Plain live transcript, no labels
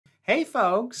Hey,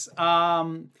 folks.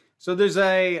 So there's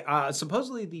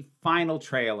supposedly the final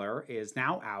trailer is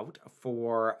now out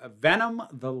for Venom: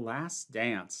 The Last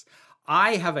Dance.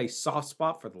 I have a soft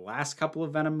spot for the last couple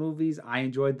of Venom movies. I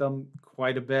enjoyed them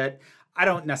quite a bit. I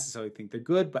don't necessarily think they're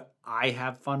good, but I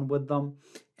have fun with them.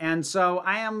 And so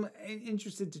I am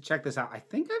interested to check this out. I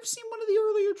think I've seen one of the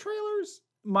earlier trailers.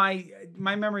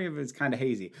 My memory of it is kind of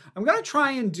hazy. I'm going to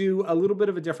try and do a little bit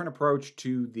of a different approach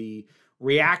to the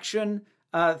reaction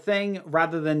thing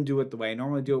rather than do it the way I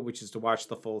normally do it, which is to watch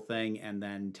the full thing and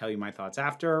then tell you my thoughts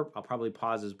after. I'll probably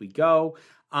pause as we go.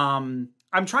 I'm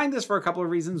trying this for a couple of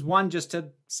reasons. One, just to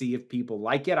see if people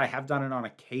like it. I have done it on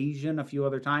occasion a few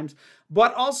other times,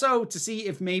 but also to see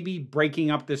if maybe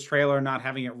breaking up this trailer, not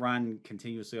having it run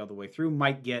continuously all the way through,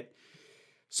 might get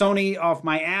Sony off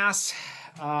my ass.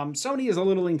 Sony is a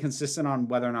little inconsistent on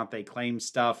whether or not they claim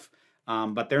stuff,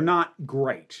 but they're not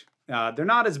great. They're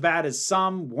not as bad as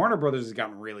some. Warner Brothers has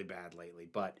gotten really bad lately.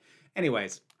 But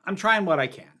anyways, I'm trying what I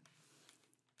can.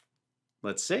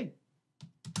 Let's see.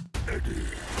 Eddie.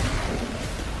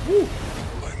 Woo.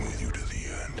 I'm with you to the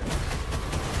end.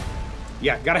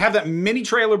 Yeah, gotta have that mini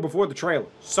trailer before the trailer.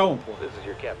 So important. This is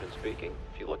your captain speaking.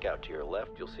 If you look out to your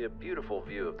left, you'll see a beautiful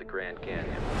view of the Grand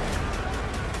Canyon.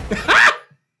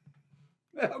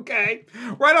 Okay,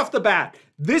 right off the bat,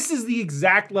 this is the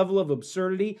exact level of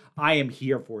absurdity I am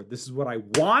here for. This is what I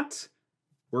want.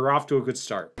 We're off to a good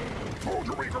start. Told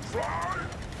you we could fly!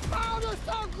 Oh, the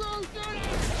sun grows in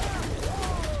it!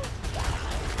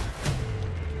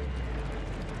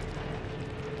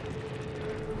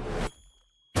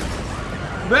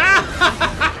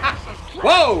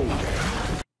 Whoa!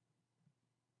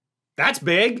 That's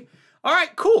big. All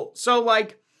right, cool. So,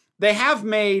 like, they have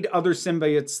made other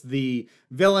symbiotes the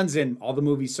villains in all the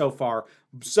movies so far.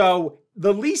 So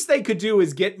the least they could do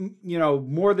is get,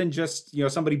 more than just,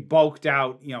 somebody bulked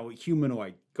out,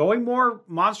 humanoid. Going more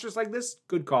monstrous like this,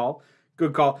 good call.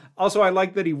 Good call. Also, I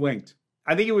like that he winked.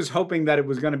 I think he was hoping that it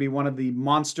was going to be one of the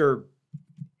monster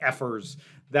effers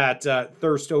that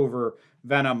thirst over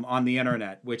Venom on the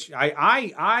internet, which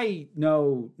I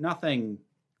know nothing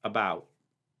about.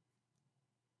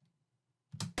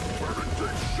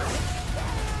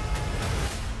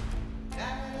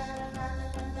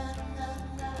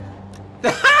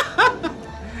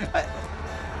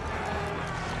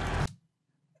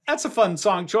 That's a fun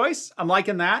song choice. I'm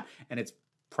liking that. And it's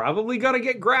probably going to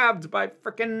get grabbed by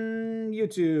frickin'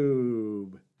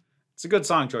 YouTube. It's a good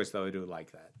song choice, though. I do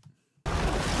like that.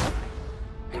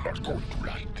 You're not going to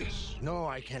like this. No,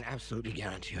 I can absolutely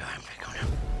guarantee you I'm not gonna.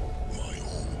 My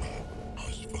home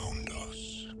has found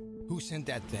us. Who sent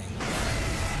that thing?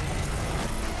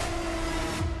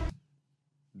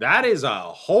 That is a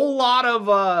whole lot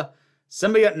of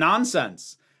symbiote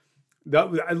nonsense.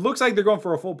 It looks like they're going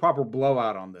for a full proper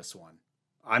blowout on this one.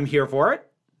 I'm here for it.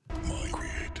 My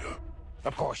creator.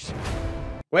 Of course.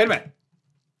 Wait a minute.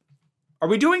 Are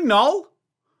we doing Null?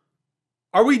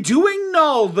 Are we doing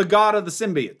Null, the god of the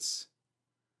symbiotes?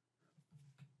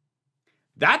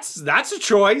 That's a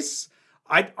choice.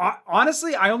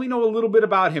 Honestly, I only know a little bit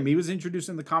about him. He was introduced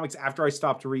in the comics after I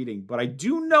stopped reading, but I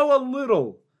do know a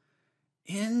little.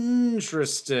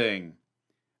 Interesting.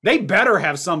 They better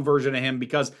have some version of him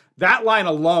because that line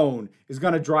alone is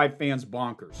going to drive fans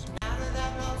bonkers.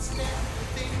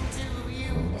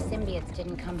 The symbiotes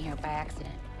didn't come here by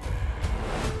accident.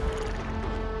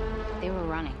 They were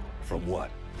running. From what?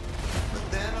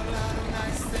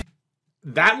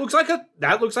 That looks like a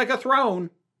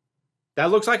throne. That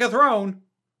looks like a throne.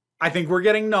 I think we're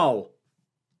getting Null.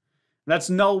 That's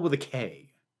Null with a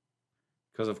K.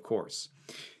 Because of course.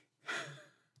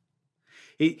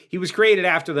 He was created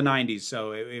after the 90s,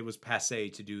 so it was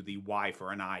passé to do the Y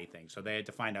for an I thing. So they had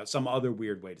to find out some other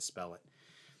weird way to spell it.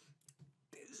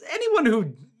 Does anyone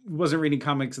who wasn't reading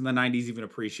comics in the 90s even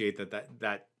appreciate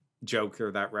that joke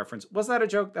or that reference? Was that a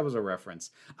joke? That was a reference.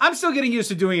 I'm still getting used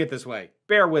to doing it this way.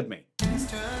 Bear with me.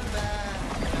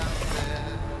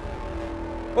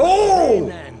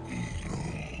 Oh!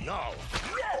 No.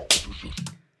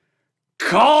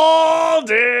 Called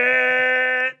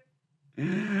it!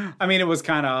 I mean, it was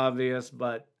kind of obvious,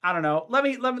 but I don't know. Let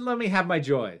me have my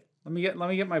joy. Let me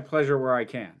get my pleasure where I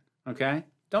can. Okay?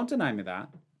 Don't deny me that.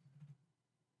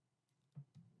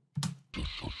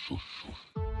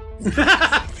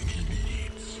 Everything he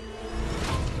needs.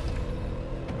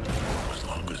 As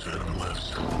long as Venom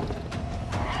lives.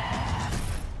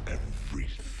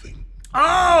 Everything.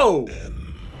 Oh!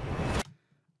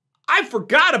 I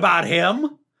forgot about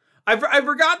him. I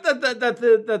forgot that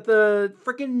the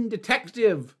freaking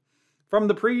detective from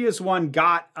the previous one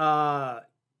got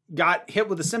hit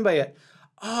with a symbiote.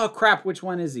 Oh crap! Which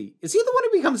one is he? Is he the one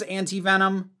who becomes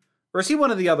anti-Venom? Or is he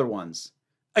one of the other ones?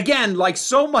 Again, like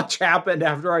so much happened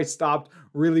after I stopped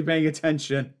really paying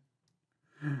attention.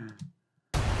 What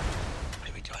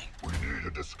are we doing? We need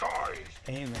a disguise.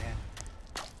 Hey, man.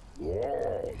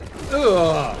 Whoa.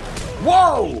 Ugh.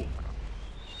 Whoa!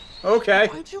 Okay.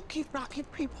 Why do you keep knocking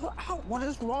people out? What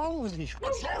is wrong with you?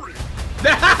 I'm sorry.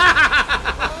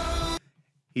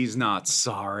 He's not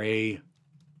sorry.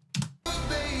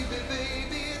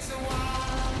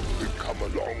 We've come a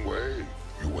long way,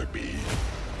 you and me.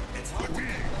 But we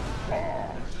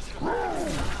are strong.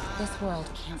 This world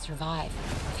can't survive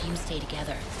if you stay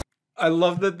together. I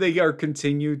love that they are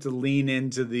continued to lean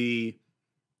into the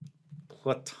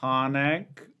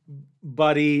platonic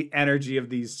buddy energy of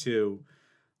these two.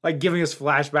 Like giving us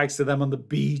flashbacks to them on the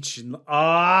beach. And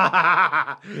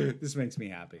this makes me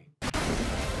happy.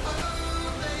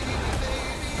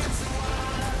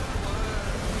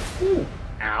 Ooh,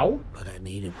 ow. But I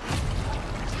need him.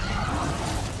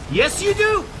 Yes, you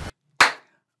do.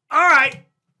 All right.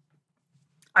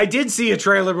 I did see a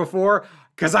trailer before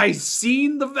because I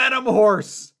seen the Venom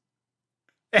horse.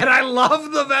 And I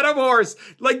love the Venom horse.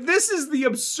 Like, this is the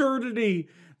absurdity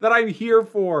that I'm here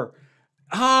for.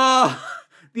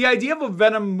 The idea of a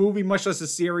Venom movie, much less a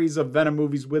series of Venom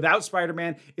movies without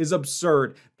Spider-Man, is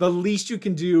absurd. The least you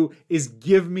can do is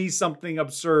give me something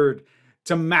absurd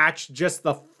to match just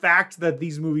the fact that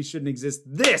these movies shouldn't exist.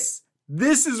 This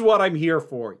is what I'm here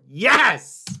for.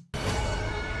 Yes!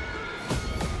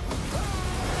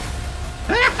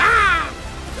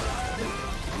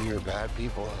 We're bad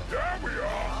people. Yeah, we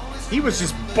are. He was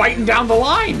just biting down the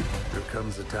line. There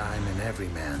comes a time in every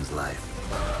man's life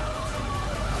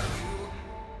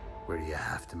where you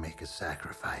have to make a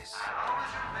sacrifice.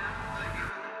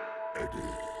 Eddie,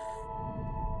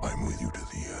 I'm with you to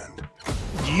the end.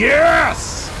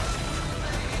 Yes!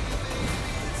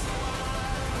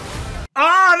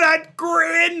 Ah, that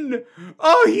grin!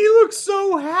 Oh, he looks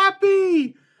so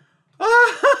happy!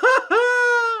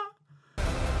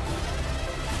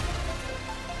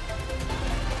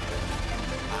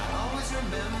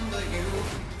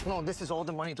 No, this is all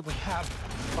the money that we have.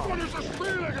 What is this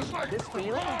feeling? It's like This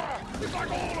feeling? It's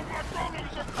like all of my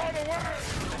problems have gone away.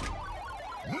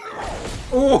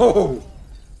 Oh!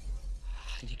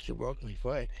 I think you broke my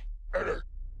foot. Eddie,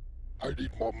 I need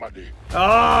more money.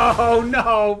 Oh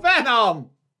no,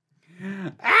 Venom!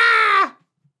 Ah!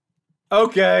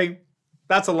 Okay,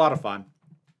 that's a lot of fun.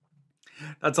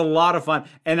 That's a lot of fun,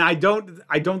 and I don't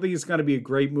think it's going to be a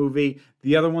great movie.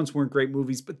 The other ones weren't great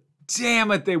movies, but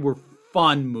damn it, they were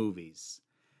fun movies.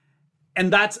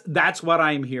 And that's what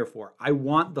I am here for. I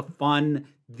want the fun.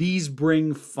 These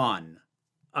bring fun.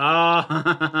 That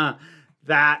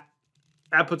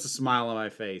puts a smile on my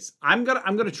face. I'm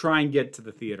gonna try and get to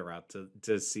the theater out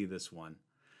to see this one.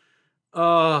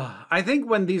 I think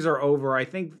when these are over, I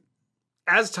think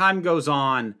as time goes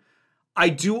on, I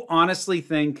do honestly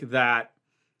think that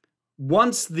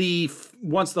once the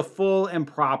full and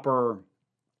proper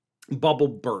bubble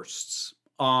bursts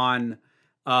on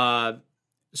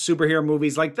superhero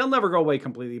movies, like they'll never go away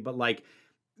completely, but like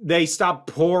they stop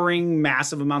pouring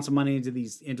massive amounts of money into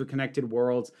these interconnected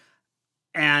worlds,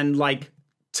 and like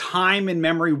time and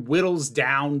memory whittles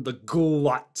down the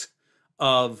glut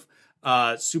of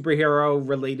superhero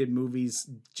related movies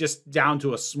just down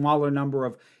to a smaller number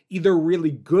of either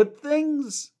really good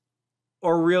things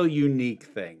or real unique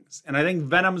things. And I think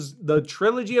the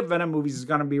trilogy of Venom movies is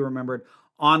going to be remembered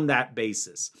on that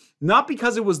basis. Not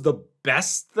because it was the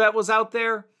best that was out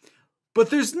there, but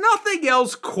there's nothing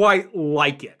else quite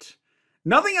like it.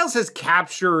 Nothing else has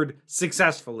captured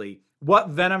successfully what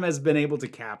Venom has been able to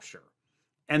capture.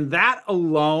 And that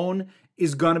alone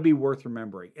is going to be worth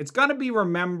remembering. It's going to be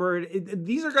remembered.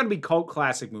 These are going to be cult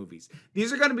classic movies.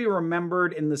 These are going to be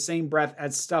remembered in the same breath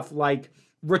as stuff like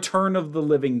Return of the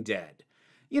Living Dead.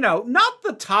 You know, not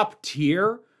the top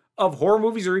tier of horror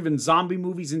movies or even zombie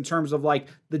movies in terms of like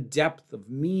the depth of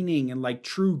meaning and like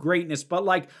true greatness, but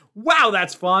like, wow,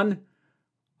 that's fun.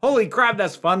 Holy crap,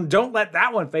 that's fun. Don't let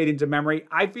that one fade into memory.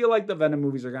 I feel like the Venom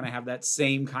movies are going to have that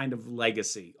same kind of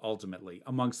legacy ultimately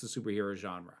amongst the superhero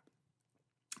genre.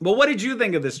 But what did you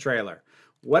think of this trailer?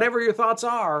 Whatever your thoughts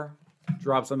are,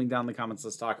 drop something down in the comments.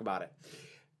 Let's talk about it.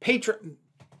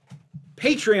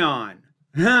 Patreon.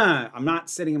 I'm not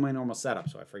sitting in my normal setup,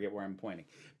 so I forget where I'm pointing.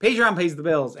 Patreon pays the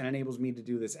bills and enables me to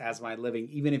do this as my living.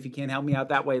 Even if you can't help me out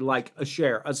that way, like a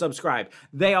share, a subscribe.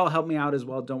 They all help me out as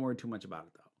well. Don't worry too much about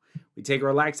it, though. We take a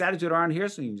relaxed attitude around here,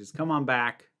 so you can just come on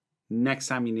back next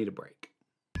time you need a break.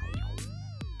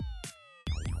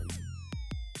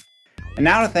 And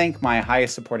now to thank my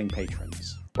highest supporting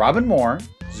patrons. Robin Moore,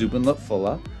 Zubin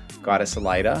Lutfula, Goddess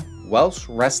Elida, Welsh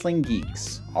Wrestling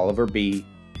Geeks, Oliver B.,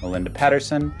 Melinda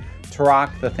Pedersen,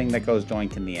 Turok, the thing that goes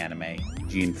doink in the anime,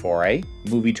 Jean Foray,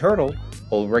 Movie Turtle,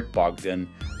 Ulrich Bogdan,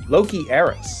 Loki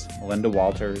Eris, Melinda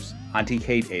Walters, Auntie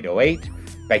Kate 808,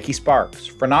 Becky Sparks,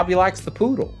 Frenobulax the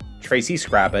Poodle, Tracy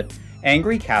Scrabbit,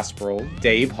 Angry Casperel,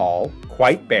 Dave Hall,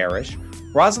 Quite Bearish,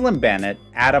 Rosalind Bennett,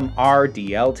 Adam R.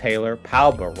 D.L. Taylor,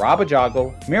 Palba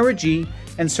Rabajoggle, Mira G,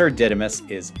 and Sir Didymus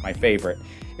is my favorite.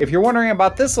 If you're wondering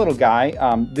about this little guy,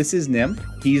 this is Nymph.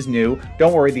 He's new.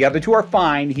 Don't worry, the other two are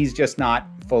fine. He's just not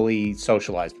fully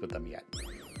socialized with them yet.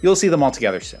 You'll see them all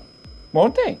together soon.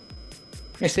 Won't they?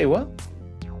 Yes, they will.